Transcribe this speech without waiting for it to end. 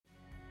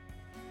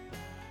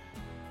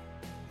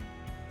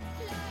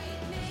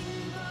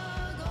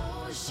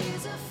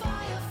She's a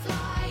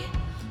firefly,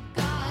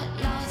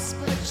 got lost,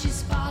 but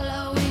she's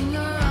following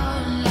her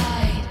own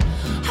light.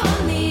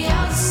 On the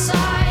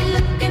outside,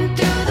 looking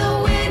through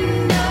the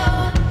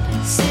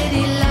window,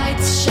 city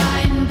lights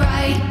shine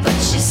bright, but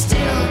she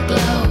still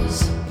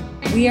glows.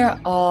 We are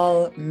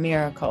all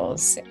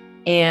miracles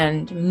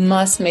and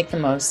must make the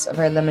most of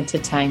our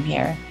limited time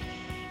here.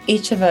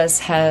 Each of us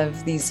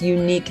have these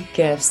unique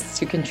gifts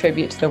to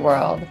contribute to the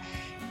world,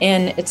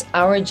 and it's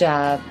our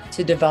job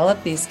to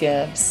develop these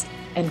gifts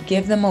and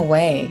give them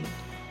away.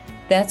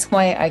 That's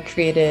why I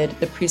created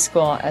the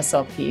Preschool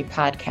SLP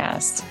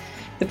podcast.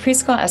 The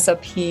Preschool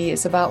SLP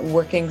is about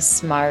working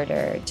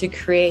smarter to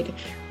create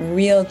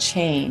real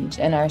change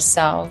in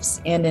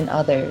ourselves and in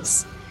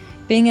others.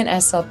 Being an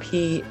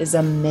SLP is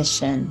a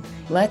mission.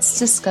 Let's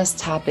discuss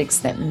topics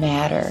that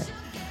matter.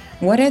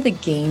 What are the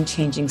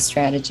game-changing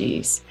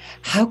strategies?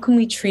 How can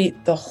we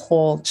treat the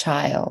whole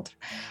child?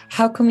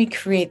 How can we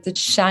create the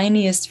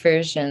shiniest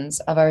versions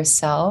of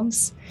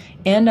ourselves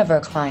and of our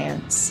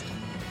clients?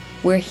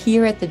 We're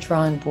here at the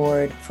drawing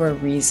board for a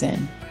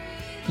reason.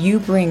 You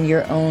bring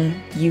your own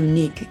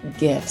unique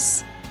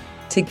gifts.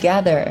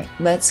 Together,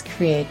 let's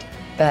create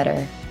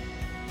better.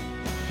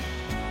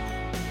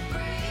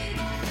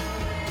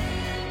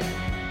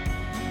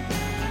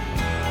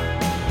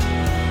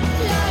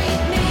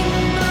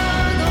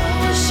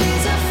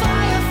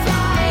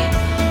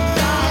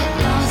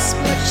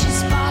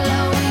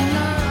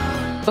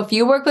 If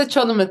you work with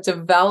children with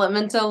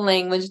developmental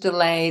language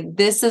delay,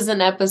 this is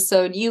an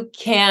episode you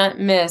can't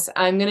miss.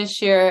 I'm going to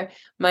share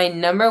my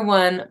number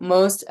one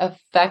most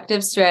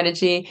effective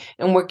strategy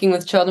in working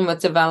with children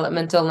with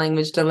developmental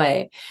language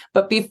delay.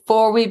 But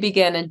before we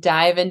begin and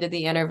dive into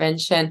the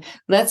intervention,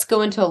 let's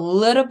go into a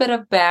little bit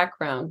of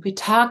background. We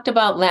talked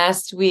about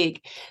last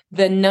week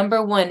the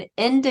number one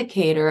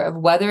indicator of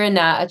whether or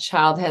not a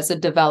child has a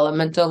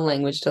developmental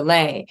language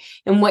delay.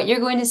 And what you're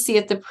going to see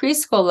at the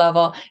preschool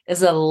level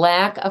is a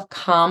lack of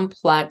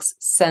complex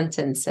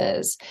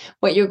sentences.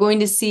 What you're going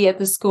to see at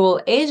the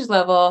school age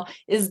level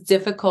is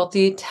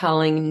difficulty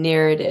telling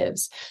narratives.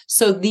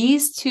 So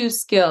these two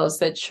skills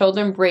that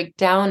children break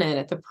down in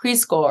at the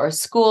preschool or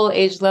school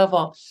age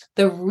level,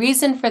 the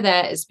reason for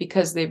that is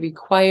because they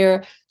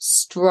require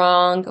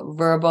strong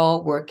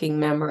verbal working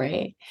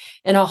memory.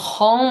 And a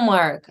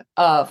hallmark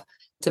of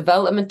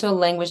developmental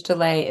language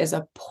delay is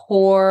a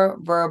poor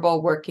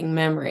verbal working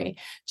memory.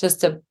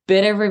 Just a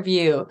bit of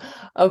review.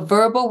 A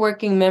verbal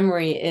working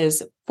memory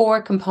is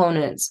 4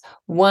 components.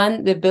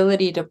 1, the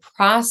ability to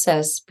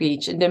process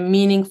speech into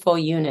meaningful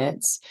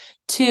units.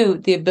 2,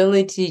 the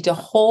ability to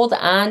hold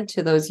on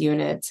to those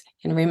units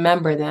and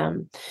remember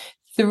them.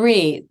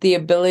 3, the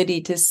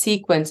ability to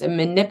sequence and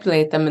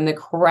manipulate them in the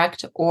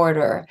correct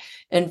order.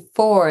 And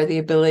 4, the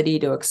ability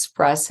to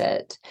express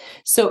it.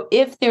 So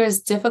if there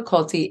is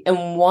difficulty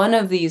in one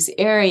of these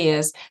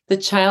areas, the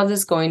child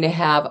is going to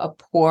have a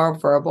poor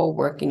verbal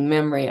working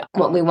memory.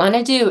 What we want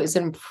to do is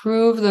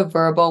improve the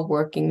verbal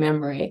working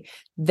memory.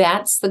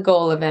 That's the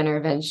goal of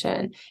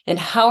intervention. And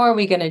how are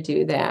we going to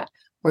do that?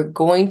 We're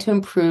going to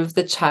improve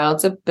the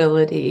child's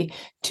ability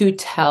to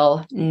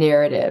tell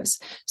narratives.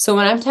 So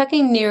when I'm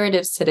talking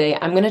narratives today,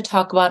 I'm going to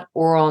talk about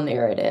oral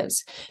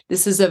narratives.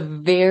 This is a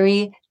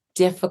very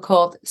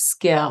difficult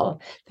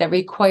skill that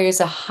requires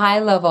a high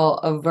level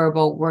of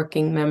verbal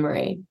working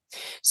memory.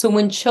 So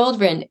when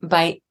children,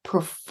 by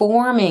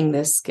performing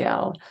this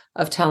skill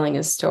of telling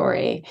a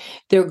story,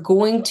 they're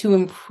going to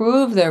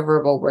improve their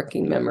verbal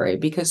working memory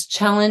because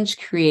challenge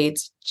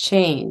creates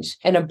change,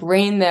 and a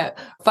brain that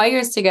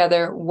fires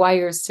together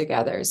wires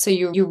together. So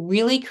you're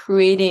really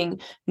creating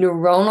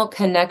neuronal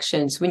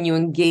connections when you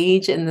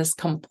engage in this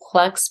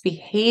complex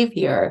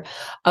behavior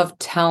of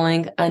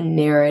telling a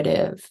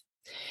narrative.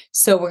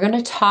 So we're going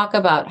to talk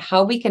about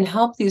how we can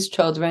help these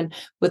children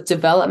with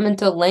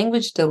developmental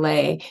language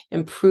delay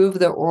improve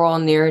their oral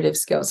narrative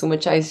skills, in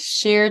which I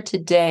share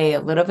today,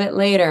 a little bit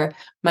later,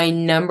 my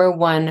number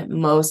one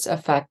most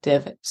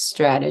effective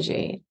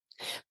strategy.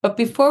 But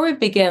before we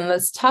begin,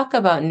 let's talk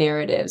about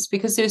narratives,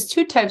 because there's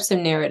 2 types of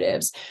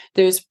narratives.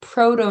 There's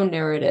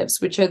proto-narratives,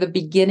 which are the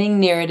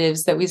beginning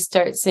narratives that we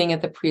start seeing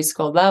at the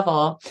preschool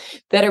level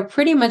that are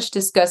pretty much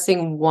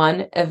discussing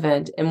one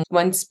event in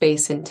one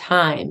space and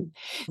time.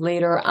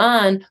 Later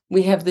on,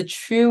 we have the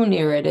true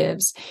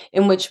narratives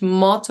in which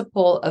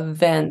multiple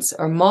events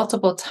or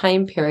multiple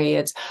time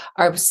periods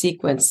are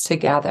sequenced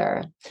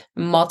together.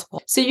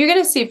 So you're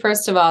going to see,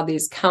 first of all,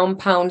 these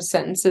compound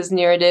sentences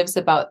narratives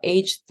about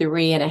age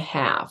 3.5.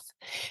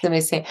 And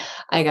they say,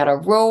 I got a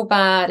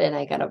robot, and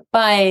I got a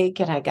bike,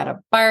 and I got a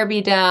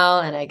Barbie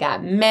doll, and I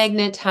got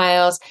magnet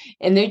tiles.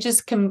 And they're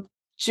just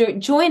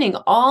joining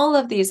all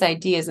of these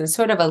ideas in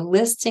sort of a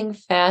listing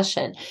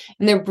fashion.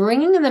 And they're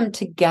bringing them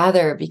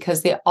together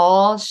because they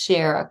all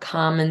share a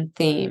common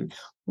theme.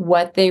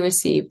 what they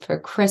received for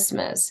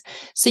Christmas.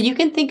 So you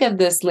can think of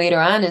this later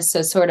on as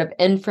a sort of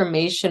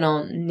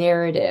informational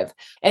narrative.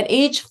 At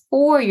age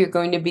 4, you're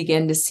going to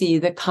begin to see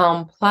the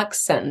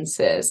complex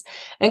sentences.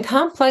 And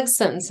complex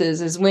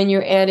sentences is when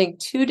you're adding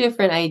two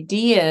different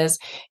ideas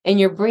and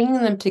you're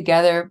bringing them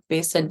together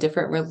based on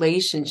different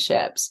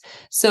relationships.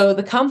 So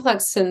the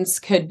complex sentence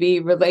could be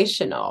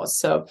relational.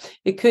 So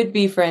it could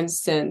be, for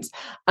instance,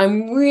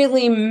 I'm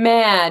really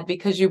mad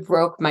because you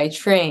broke my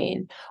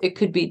train. It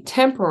could be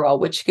temporal,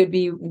 which could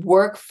be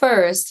work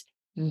first,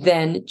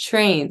 then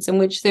trains, in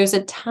which there's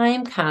a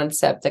time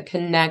concept that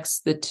connects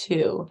the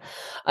two.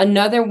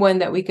 Another one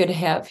that we could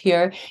have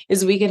here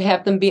is we could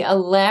have them be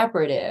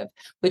elaborative,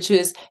 which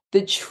is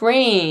the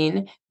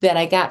train that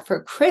I got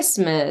for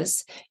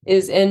Christmas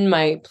is in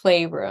my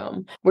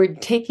playroom. We're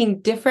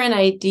taking different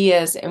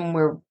ideas and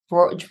we're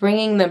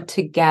bringing them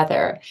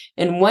together.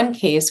 In one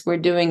case, we're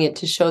doing it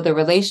to show the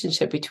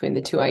relationship between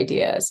the two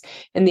ideas.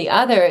 In the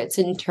other, it's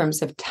in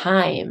terms of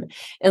time.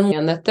 And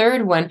on the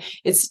third one,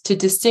 it's to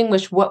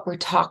distinguish what we're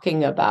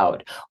talking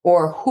about,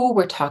 or who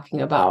we're talking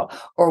about,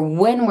 or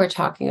when we're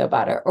talking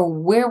about it, or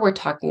where we're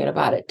talking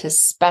about it, to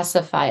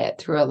specify it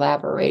through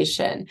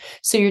elaboration.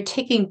 So you're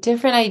taking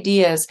different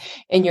ideas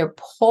and you're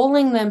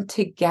pulling them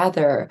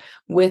together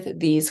with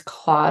these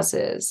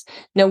clauses.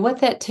 Now, what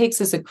that takes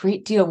is a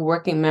great deal of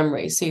working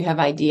memory. So you have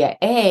idea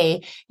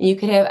A and you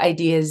could have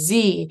idea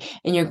Z,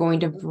 and you're going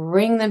to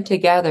bring them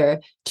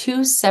together,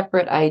 two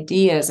separate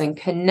ideas, and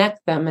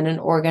connect them in an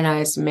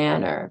organized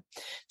manner.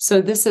 So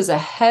this is a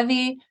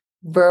heavy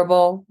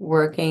verbal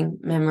working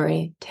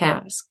memory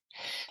task.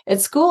 At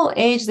school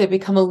age, they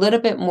become a little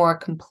bit more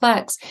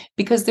complex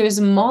because there's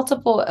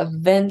multiple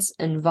events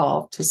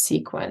involved to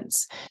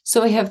sequence.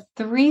 So I have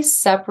 3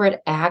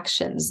 separate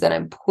actions that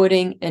I'm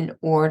putting in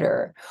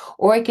order.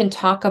 Or I can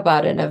talk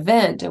about an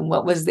event and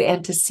what was the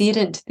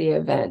antecedent to the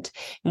event,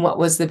 and what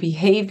was the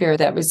behavior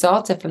that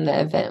resulted from the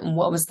event, and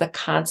what was the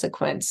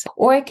consequence.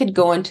 Or I could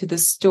go into the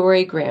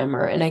story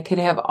grammar and I could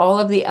have all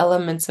of the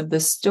elements of the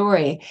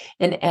story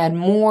and add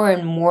more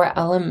and more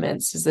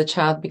elements as the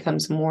child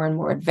becomes more and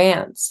more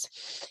advanced.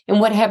 And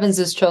what happens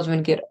as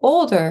children get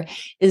older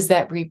is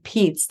that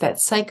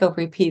cycle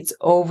repeats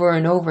over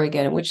and over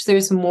again, in which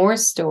there's more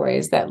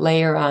stories that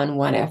layer on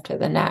one after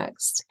the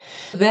next.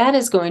 That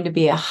is going to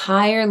be a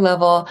higher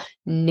level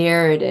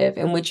narrative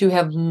in which you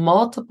have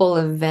multiple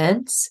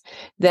events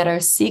that are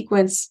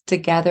sequenced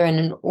together in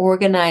an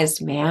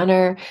organized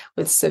manner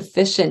with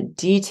sufficient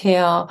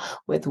detail,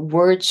 with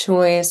word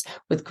choice,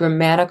 with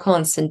grammatical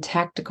and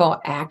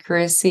syntactical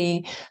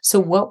accuracy. So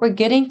what we're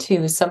getting to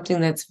is something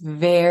that's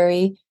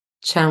very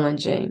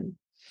challenging.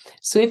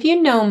 So if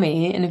you know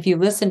me, and if you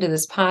listen to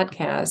this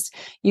podcast,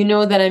 you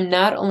know that I'm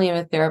not only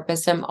a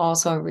therapist, I'm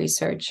also a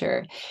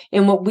researcher.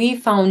 And what we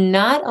found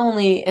not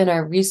only in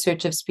our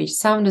research of speech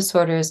sound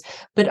disorders,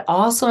 but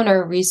also in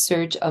our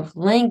research of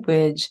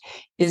language,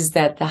 is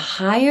that the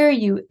higher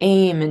you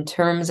aim in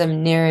terms of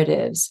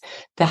narratives,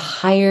 the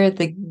higher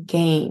the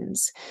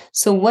gains.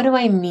 So what do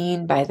I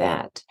mean by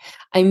that?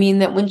 I mean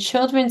that when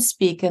children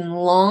speak in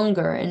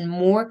longer and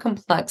more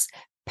complex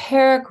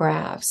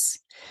paragraphs,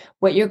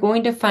 what you're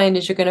going to find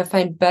is you're going to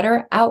find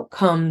better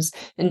outcomes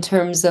in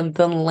terms of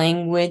the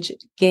language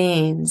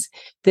gains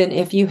than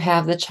if you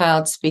have the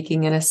child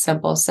speaking in a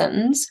simple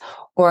sentence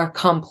or a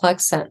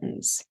complex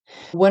sentence.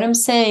 What I'm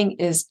saying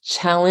is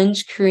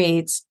challenge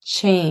creates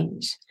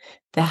change.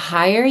 The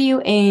higher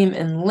you aim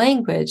in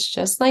language,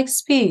 just like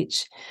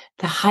speech,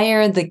 the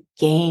higher the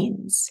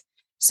gains.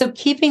 So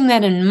keeping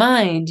that in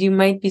mind, you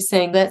might be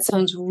saying, that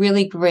sounds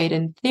really great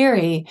in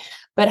theory,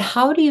 but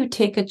how do you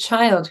take a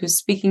child who's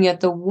speaking at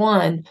the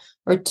 1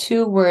 or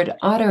 2 word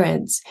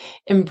utterance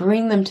and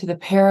bring them to the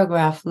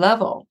paragraph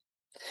level?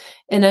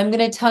 And I'm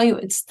going to tell you,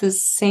 it's the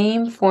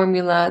same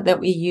formula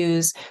that we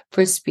use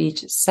for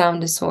speech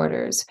sound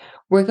disorders.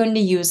 We're going to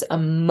use a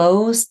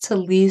most to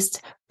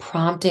least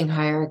prompting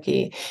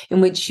hierarchy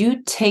in which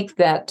you take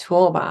that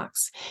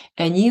toolbox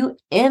and you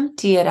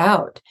empty it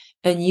out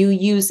and you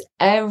use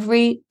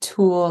every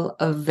tool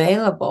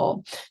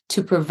available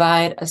to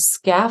provide a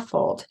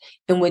scaffold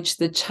in which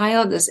the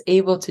child is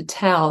able to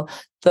tell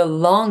the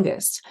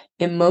longest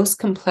and most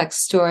complex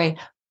story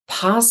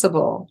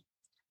possible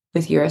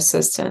with your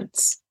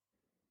assistance.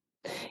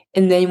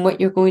 And then what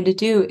you're going to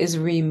do is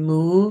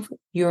remove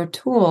your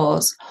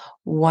tools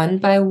one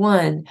by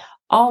one,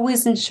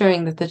 always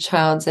ensuring that the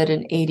child's at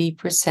an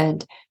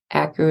 80%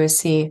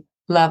 accuracy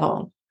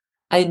level.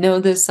 I know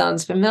this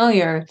sounds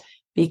familiar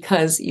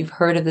because you've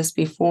heard of this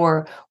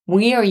before.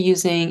 We are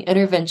using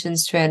intervention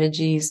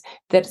strategies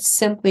that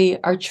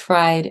simply are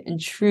tried and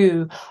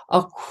true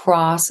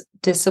across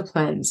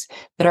disciplines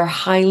that are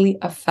highly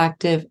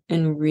effective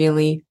and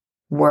really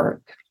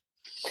work.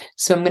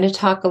 So I'm going to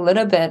talk a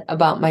little bit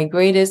about my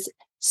greatest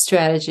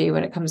strategy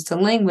when it comes to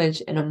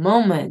language in a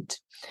moment.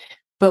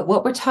 But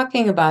what we're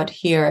talking about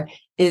here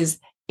is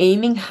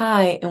aiming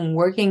high and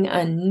working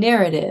on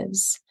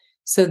narratives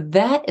So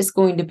that is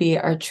going to be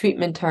our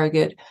treatment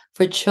target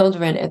for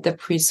children at the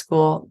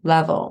preschool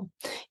level.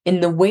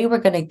 And the way we're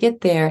going to get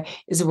there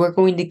is we're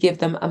going to give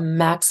them a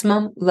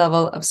maximum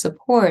level of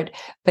support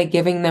by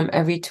giving them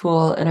every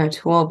tool in our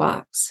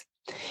toolbox.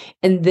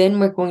 And then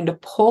we're going to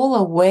pull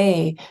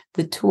away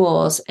the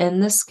tools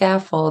and the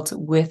scaffolds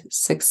with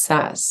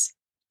success.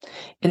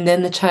 And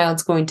then the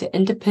child's going to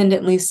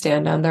independently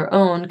stand on their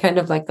own, kind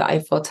of like the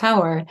Eiffel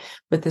Tower,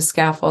 with the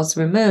scaffolds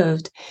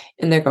removed,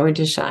 and they're going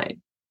to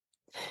shine.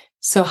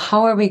 So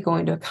how are we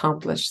going to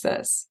accomplish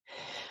this?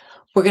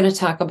 We're going to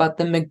talk about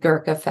the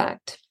McGurk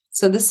effect.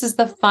 So this is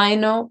the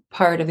final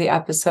part of the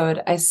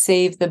episode. I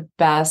saved the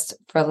best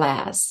for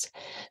last.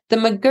 The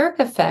McGurk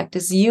effect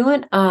is you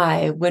and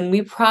I, when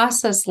we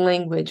process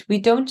language, we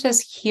don't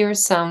just hear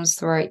sounds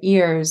through our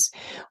ears,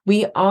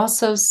 we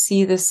also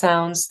see the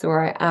sounds through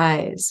our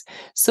eyes.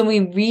 So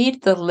we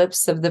read the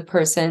lips of the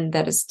person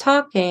that is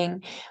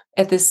talking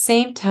at the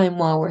same time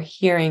while we're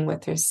hearing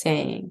what they're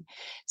saying.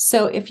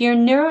 So if you're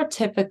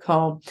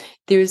neurotypical,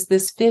 there's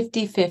this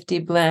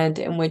 50-50 blend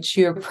in which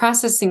you're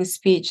processing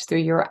speech through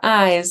your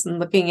eyes and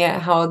looking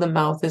at how the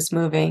mouth is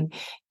moving.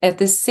 At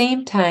the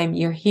same time,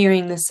 you're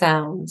hearing the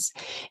sounds.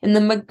 And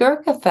the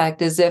McGurk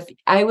effect is if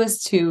I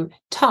was to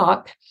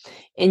talk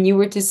and you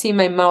were to see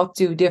my mouth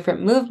do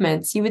different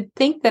movements, you would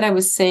think that I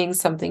was saying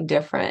something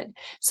different.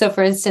 So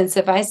for instance,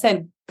 if I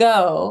said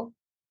go,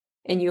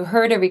 and you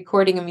heard a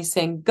recording of me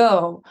saying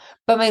go,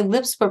 but my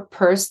lips were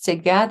pursed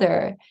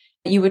together,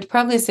 you would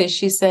probably say,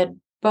 she said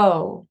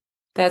bow.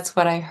 That's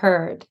what I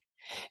heard,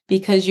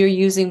 because you're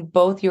using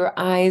both your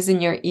eyes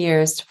and your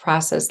ears to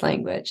process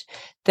language.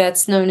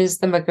 That's known as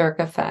the McGurk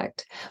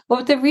effect.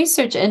 What the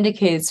research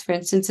indicates, for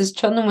instance, is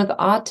children with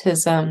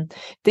autism,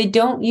 they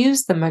don't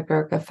use the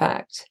McGurk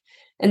effect.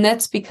 And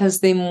that's because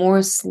they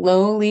more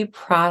slowly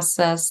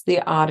process the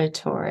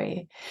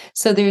auditory.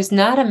 So there's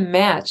not a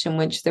match in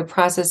which they're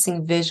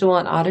processing visual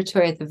and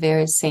auditory at the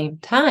very same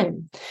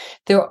time.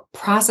 They're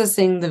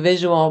processing the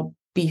visual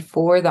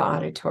before the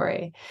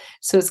auditory.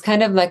 So it's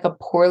kind of like a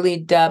poorly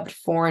dubbed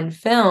foreign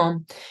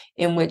film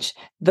in which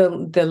the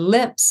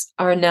lips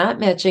are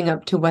not matching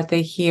up to what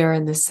they hear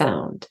in the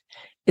sound.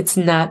 It's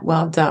not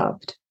well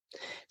dubbed.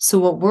 So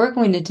what we're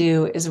going to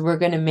do is we're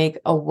going to make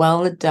a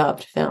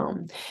well-dubbed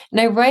film. And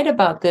I write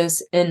about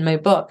this in my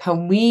book, how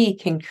we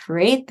can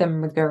create the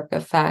McGurk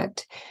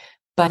effect.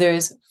 But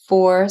there's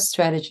 4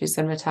 strategies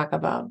I'm going to talk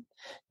about.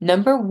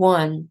 Number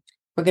 1,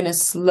 we're going to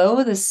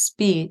slow the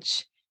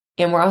speech,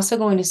 and we're also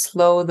going to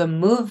slow the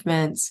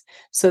movements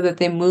so that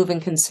they move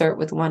in concert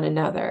with one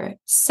another.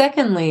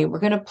 Secondly, we're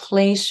going to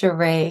play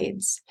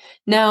charades.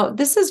 Now,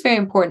 this is very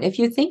important. If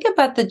you think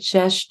about the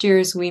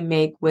gestures we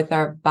make with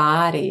our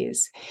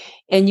bodies,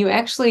 and you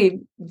actually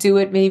do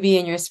it maybe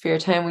in your spare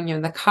time when you're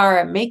in the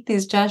car, make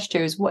these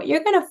gestures, what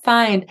you're going to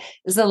find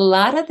is a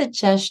lot of the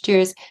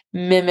gestures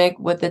mimic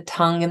what the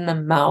tongue and the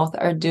mouth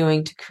are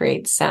doing to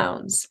create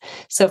sounds.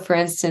 So for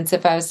instance,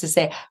 if I was to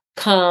say,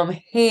 come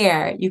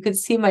here, you could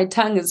see my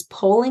tongue is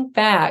pulling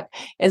back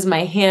as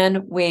my hand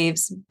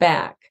waves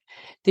back.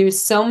 There's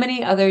so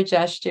many other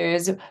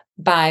gestures.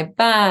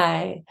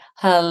 Bye-bye,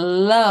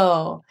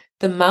 hello.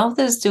 The mouth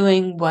is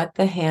doing what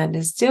the hand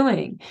is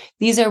doing.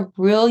 These are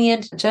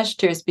brilliant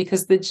gestures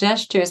because the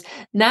gestures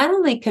not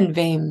only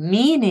convey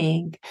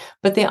meaning,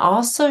 but they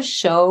also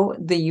show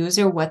the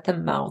user what the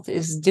mouth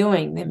is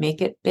doing. They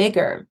make it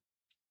bigger.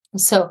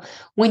 So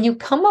when you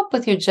come up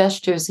with your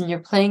gestures and you're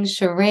playing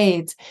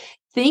charades,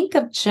 think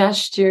of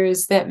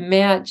gestures that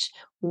match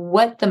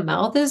what the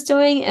mouth is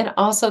doing and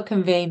also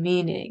convey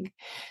meaning.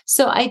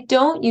 So I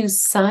don't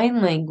use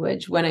sign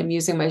language when I'm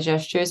using my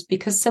gestures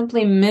because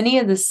simply many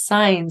of the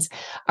signs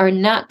are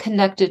not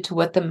connected to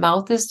what the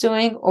mouth is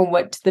doing or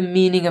what the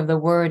meaning of the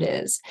word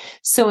is.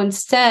 So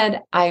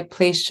instead, I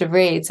play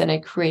charades and I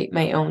create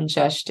my own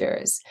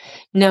gestures.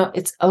 Now,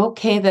 it's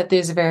okay that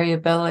there's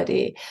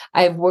variability.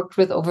 I've worked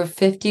with over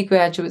 50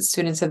 graduate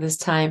students at this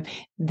time.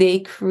 They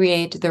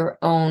create their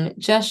own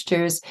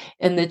gestures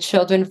and the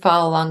children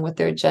follow along with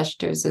their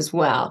gestures as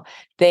well.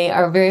 They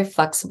are very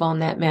flexible in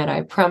that manner.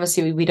 I promise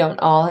you, we don't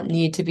all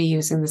need to be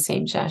using the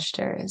same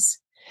gestures.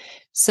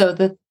 So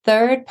the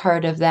third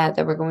part of that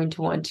we're going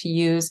to want to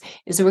use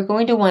is we're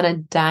going to want to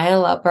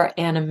dial up our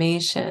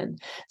animation.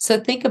 So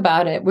think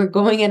about it. We're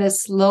going at a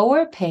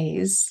slower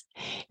pace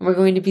and we're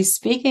going to be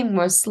speaking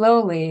more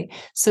slowly.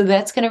 So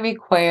that's going to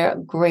require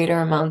greater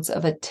amounts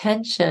of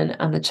attention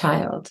on the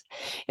child.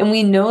 And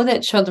we know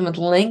that children with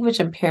language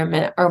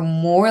impairment are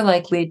more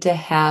likely to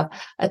have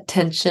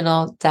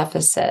attentional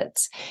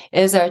deficits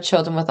as are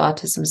children with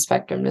autism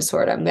spectrum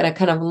disorder. I'm going to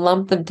kind of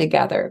lump them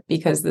together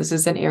because this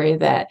is an area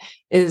that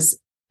is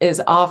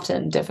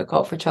often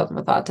difficult for children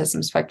with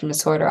autism spectrum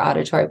disorder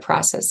auditory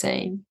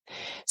processing.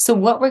 So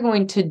what we're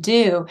going to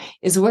do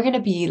is we're going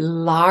to be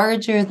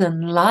larger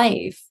than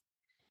life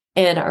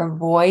in our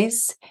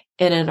voice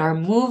and in our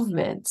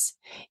movements.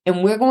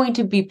 And we're going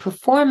to be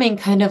performing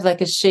kind of like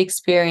a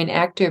Shakespearean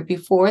actor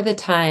before the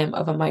time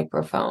of a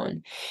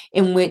microphone,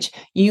 in which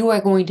you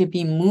are going to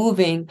be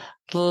moving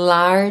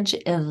large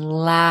and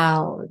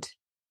loud.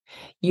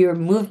 Your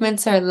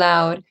movements are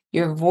loud.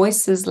 your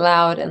voice is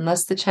loud,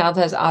 unless the child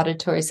has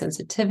auditory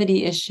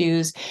sensitivity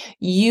issues.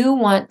 You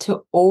want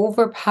to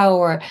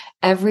overpower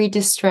every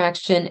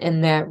distraction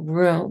in that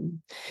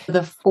room.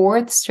 The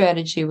fourth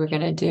strategy we're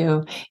going to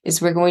do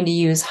is we're going to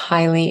use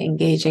highly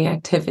engaging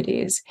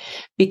activities,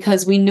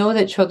 because we know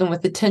that children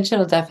with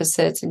attentional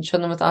deficits and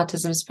children with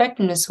autism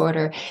spectrum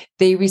disorder,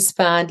 they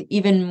respond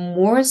even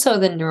more so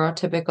than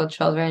neurotypical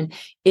children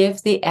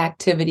if the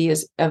activity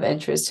is of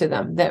interest to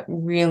them. That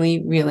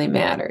really, really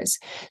matters.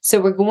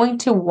 So we're going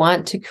to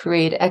want to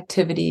create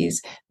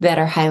activities that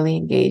are highly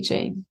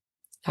engaging.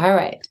 All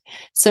right.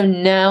 So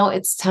now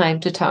it's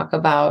time to talk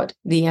about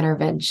the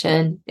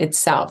intervention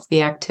itself,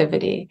 the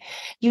activity.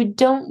 You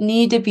don't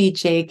need to be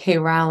J.K.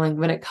 Rowling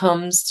when it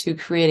comes to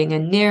creating a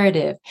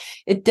narrative.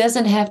 It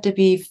doesn't have to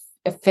be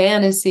a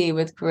fantasy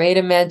with great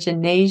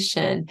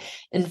imagination.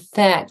 In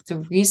fact, the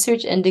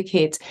research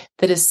indicates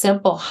that a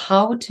simple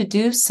how to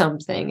do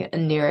something, a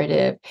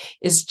narrative,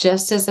 is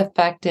just as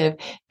effective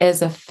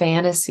as a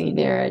fantasy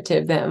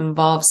narrative that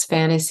involves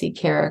fantasy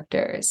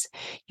characters.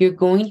 You're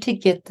going to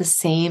get the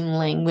same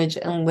language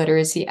and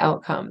literacy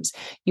outcomes.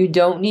 You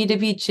don't need to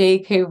be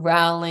J.K.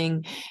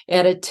 Rowling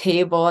at a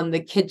table in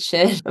the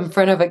kitchen in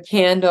front of a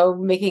candle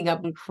making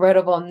up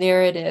incredible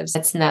narratives.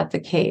 That's not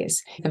the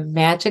case. The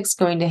magic's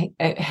going to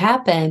happen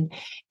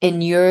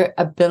in your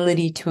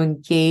ability to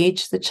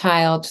engage the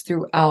child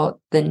throughout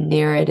the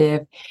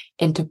narrative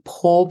and to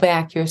pull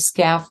back your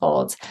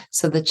scaffolds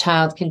so the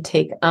child can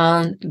take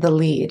on the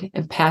lead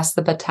and pass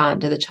the baton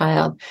to the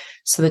child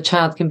so the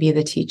child can be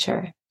the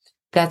teacher.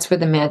 That's where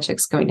the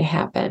magic's going to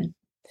happen.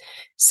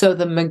 So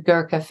the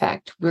McGurk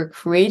effect, we're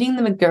creating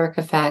the McGurk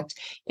effect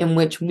in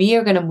which we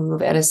are going to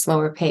move at a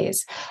slower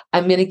pace.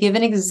 I'm going to give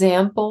an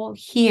example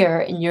here,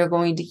 and you're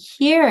going to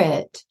hear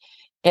it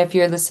if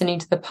you're listening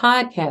to the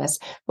podcast.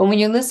 But when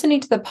you're listening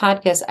to the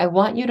podcast, I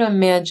want you to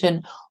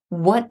imagine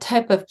what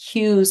type of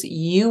cues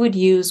you would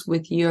use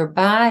with your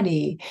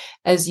body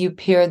as you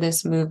pair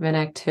this movement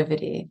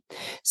activity.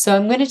 So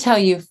I'm going to tell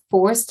you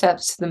 4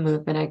 steps to the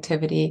movement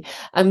activity.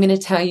 I'm going to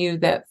tell you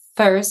that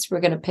first, we're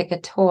going to pick a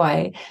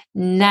toy.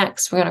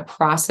 Next, we're going to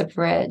cross a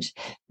bridge.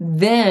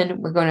 Then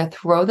we're going to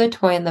throw the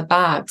toy in the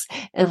box.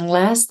 And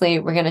lastly,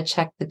 we're going to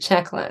check the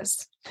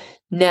checklist.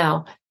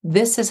 Now,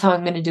 this is how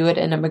I'm going to do it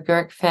in a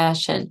McGurk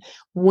fashion.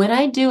 When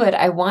I do it,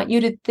 I want you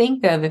to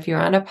think of, if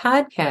you're on a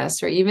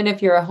podcast or even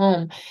if you're at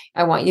home,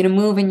 I want you to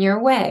move in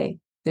your way.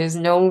 There's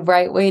no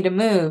right way to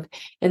move.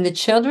 And the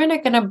children are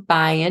going to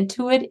buy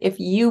into it if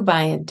you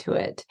buy into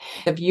it.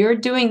 If you're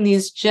doing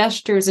these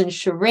gestures and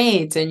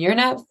charades and you're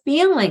not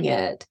feeling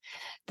it,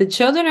 the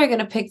children are going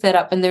to pick that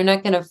up and they're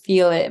not going to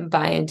feel it and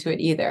buy into it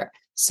either.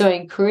 So I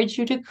encourage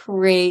you to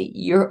create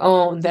your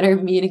own that are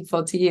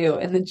meaningful to you,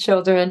 and the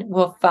children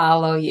will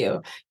follow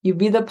you. You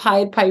be the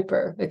Pied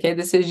Piper. Okay,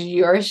 this is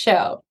your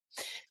show.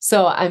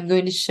 So I'm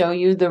going to show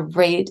you the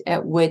rate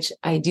at which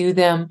I do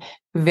them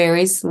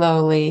very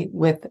slowly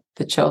with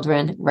the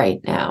children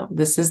right now.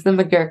 This is the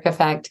McGurk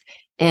effect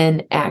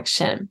in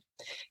action.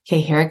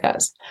 Okay, here it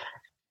goes.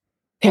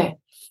 Okay.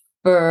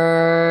 First,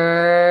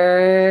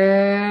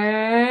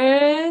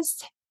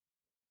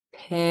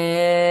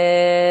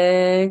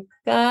 pick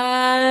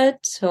a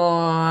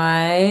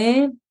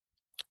toy.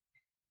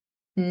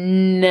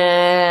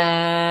 Next,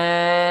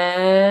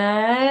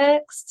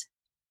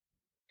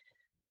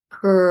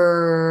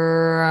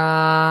 cross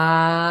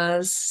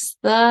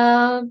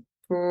the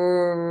bridge.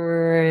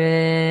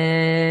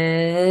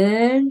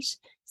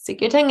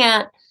 Stick your tongue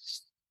out.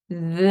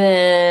 Then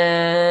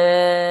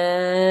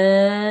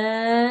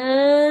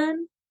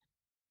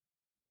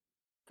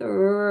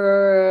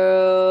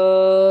throw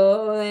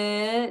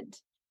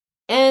it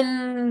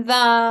in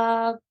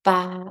the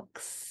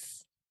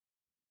box.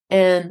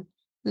 And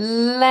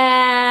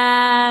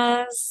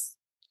lastly,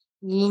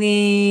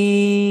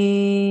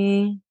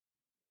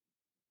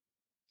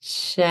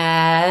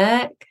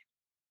 check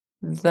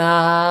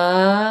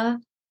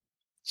the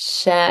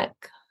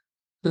checklist,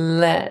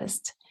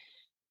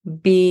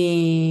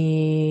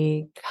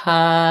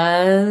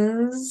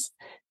 because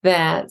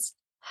that's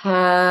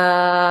how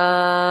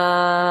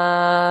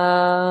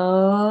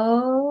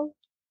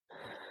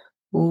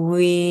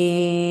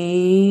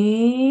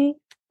we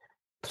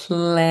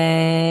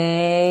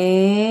play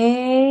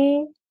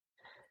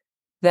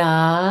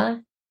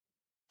the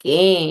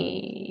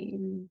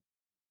game.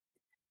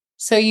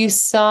 So you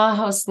saw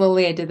how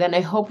slowly I did that. And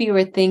I hope you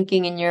were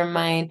thinking in your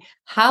mind,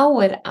 how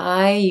would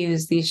I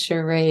use these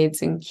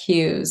charades and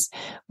cues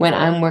when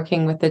I'm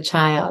working with the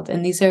child?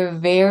 And these are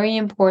very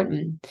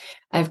important.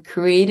 I've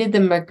created the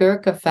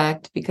McGurk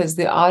effect because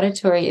the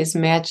auditory is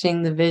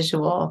matching the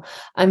visual.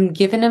 I'm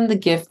giving them the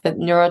gift that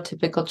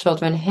neurotypical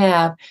children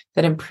have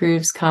that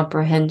improves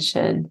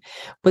comprehension.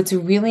 What's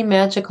really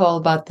magical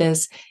about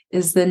this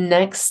is the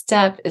next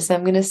step is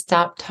I'm going to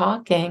stop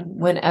talking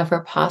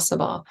whenever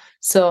possible.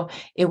 So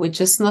it would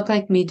just look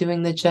like me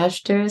doing the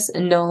gestures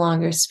and no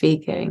longer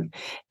speaking.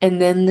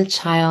 And then the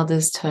child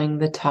is doing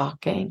the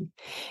talking.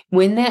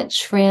 When that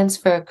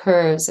transfer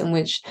occurs in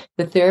which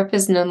the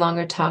therapist is no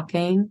longer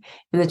talking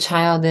and the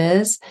child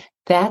is,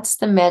 that's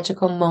the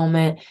magical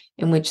moment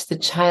in which the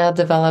child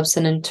develops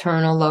an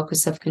internal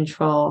locus of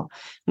control,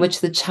 in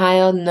which the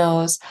child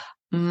knows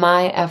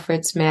my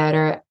efforts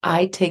matter.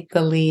 I take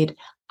the lead.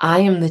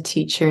 I am the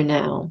teacher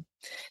now.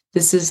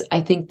 This is,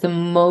 I think, the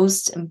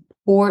most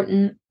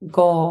important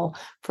goal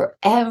for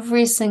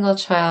every single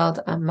child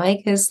on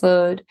my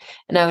caseload.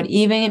 And I would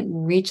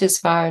even reach as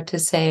far to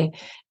say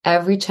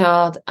every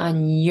child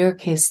on your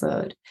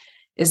caseload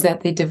is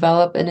that they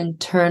develop an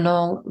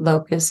internal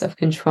locus of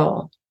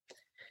control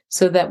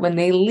so that when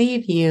they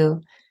leave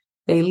you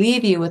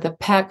with a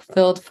pack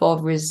filled full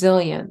of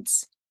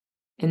resilience.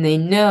 And they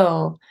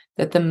know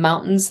that the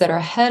mountains that are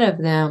ahead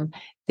of them,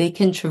 they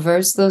can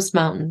traverse those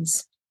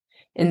mountains.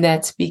 And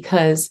that's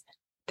because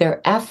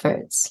their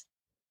efforts,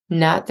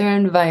 not their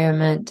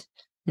environment,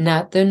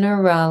 not their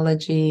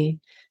neurology,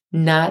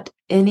 not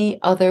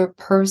any other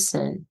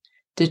person,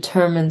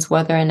 determines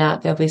whether or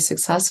not they'll be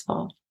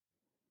successful.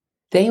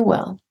 They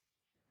will.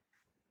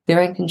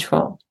 They're in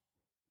control.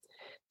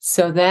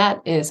 So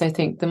that is, I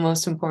think, the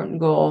most important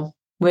goal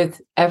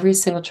with every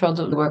single child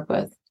that we work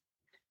with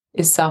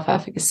is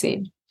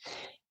self-efficacy.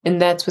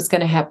 And that's what's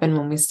going to happen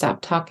when we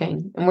stop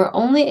talking. And we're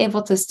only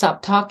able to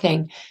stop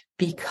talking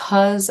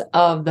because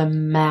of the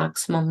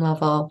maximum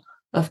level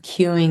of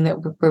cueing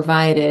that we're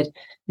provided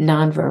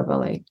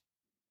non-verbally.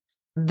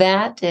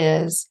 That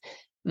is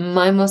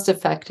my most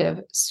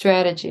effective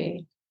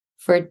strategy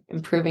for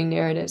improving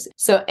narratives.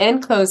 So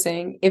in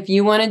closing, if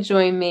you want to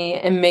join me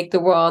and make the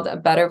world a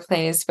better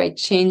place by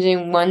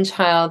changing one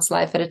child's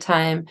life at a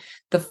time,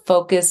 the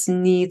focus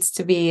needs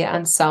to be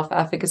on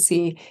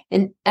self-efficacy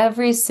in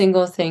every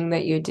single thing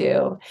that you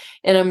do.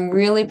 And I'm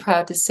really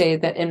proud to say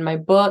that in my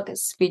book,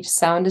 Speech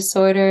Sound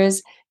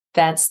Disorders,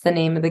 that's the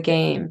name of the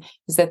game,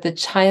 is that the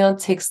child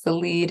takes the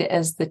lead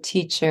as the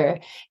teacher,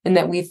 and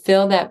that we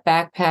fill that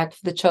backpack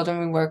for the children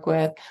we work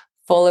with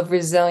full of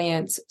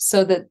resilience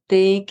so that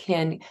they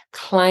can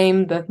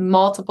climb the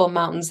multiple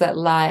mountains that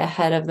lie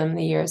ahead of them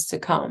the years to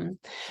come.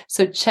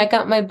 So check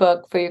out my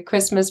book for your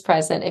Christmas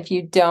present if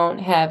you don't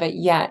have it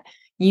yet.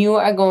 You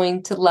are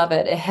going to love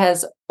it. It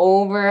has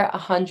over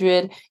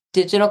 100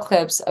 digital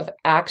clips of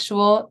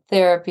actual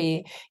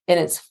therapy, and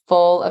it's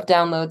full of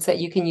downloads that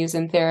you can use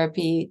in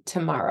therapy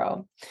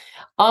tomorrow.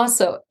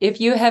 Also, if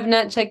you have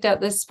not checked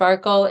out the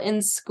Sparkle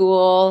in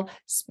School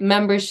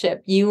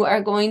membership, you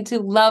are going to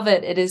love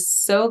it. It is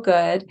so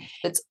good.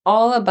 It's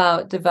all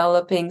about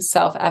developing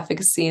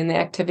self-efficacy in the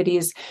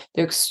activities.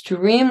 They're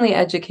extremely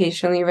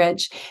educationally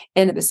rich.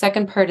 And the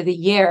second part of the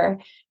year,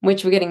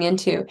 which we're getting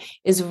into,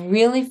 is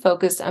really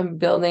focused on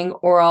building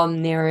oral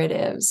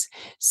narratives.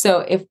 So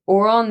if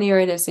oral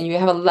narratives, and you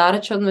have a lot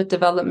of children with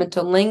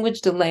developmental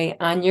language delay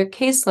on your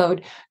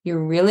caseload,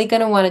 you're really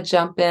going to want to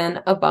jump in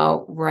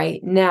about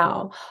right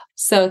now.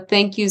 So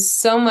thank you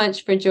so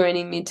much for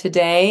joining me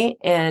today.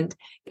 And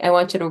I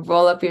want you to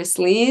roll up your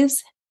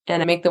sleeves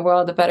and make the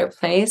world a better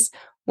place,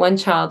 one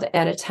child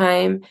at a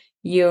time.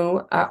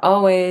 You are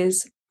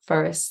always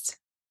first.